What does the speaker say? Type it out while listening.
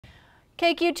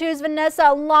KQ2's Vanessa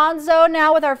Alonso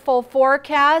now with our full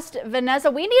forecast. Vanessa,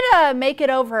 we need to make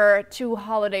it over to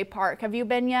Holiday Park. Have you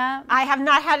been yet? I have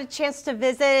not had a chance to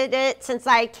visit it since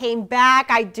I came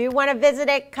back. I do want to visit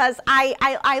it because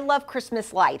I love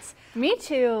Christmas lights. Me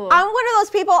too. I'm one of those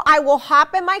people, I will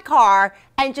hop in my car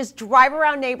and just drive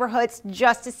around neighborhoods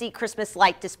just to see Christmas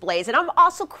light displays. And I'm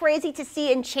also crazy to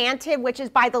see Enchanted, which is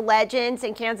by the Legends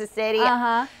in Kansas City.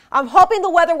 I'm hoping the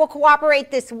weather will cooperate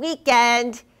this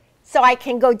weekend so I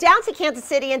can go down to Kansas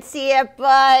City and see it,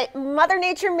 but Mother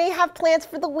Nature may have plans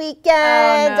for the weekend.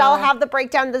 Oh, no. I'll have the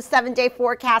breakdown of the 7-day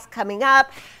forecast coming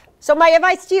up. So my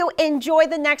advice to you, enjoy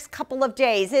the next couple of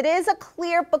days. It is a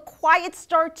clear but quiet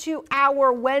start to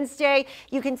our Wednesday.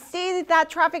 You can see that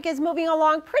traffic is moving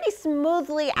along pretty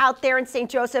smoothly out there in St.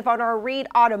 Joseph on our Reed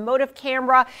Automotive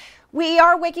camera. We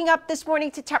are waking up this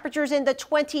morning to temperatures in the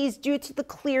 20s due to the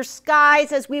clear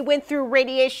skies as we went through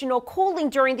radiational cooling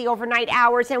during the overnight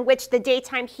hours in which the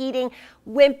daytime heating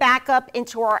went back up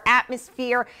into our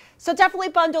atmosphere. So definitely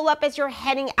bundle up as you're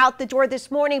heading out the door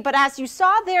this morning. But as you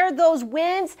saw there, those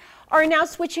winds are now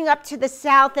switching up to the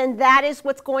south, and that is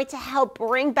what's going to help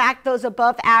bring back those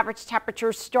above average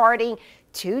temperatures starting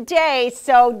today.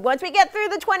 So once we get through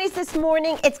the 20s this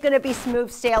morning, it's going to be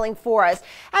smooth sailing for us.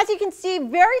 As you can see,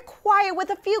 very quiet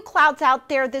with a few clouds out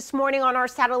there this morning on our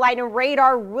satellite and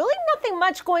radar. Really nothing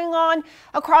much going on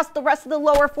across the rest of the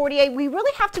lower 48. We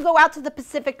really have to go out to the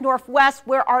Pacific Northwest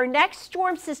where our next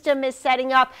storm system is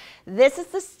setting up. This is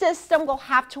the system we'll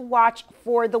have to watch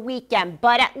for the weekend.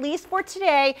 But at least for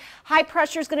today, high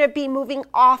pressure is going to be moving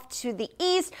off to the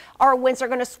east. Our winds are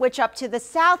going to switch up to the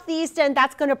southeast, and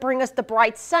that's going to bring us the bright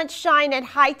sunshine and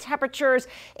high temperatures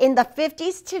in the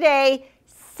 50s today,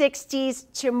 60s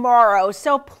tomorrow.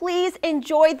 So please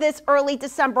enjoy this early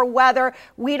December weather.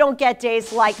 We don't get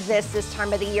days like this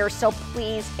time of the year, so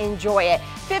please enjoy it.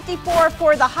 54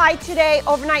 for the high today,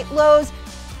 overnight lows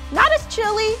not as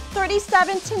chilly,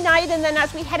 37 tonight, and then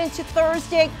as we head into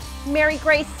Thursday, Mary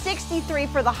Grace 63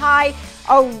 for the high.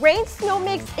 A rain snow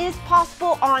mix is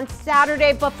possible on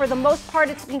Saturday, but for the most part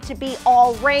it's going to be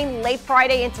all rain late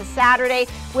Friday into Saturday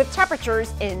with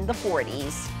temperatures in the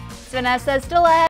 40s. Vanessa, still ahead.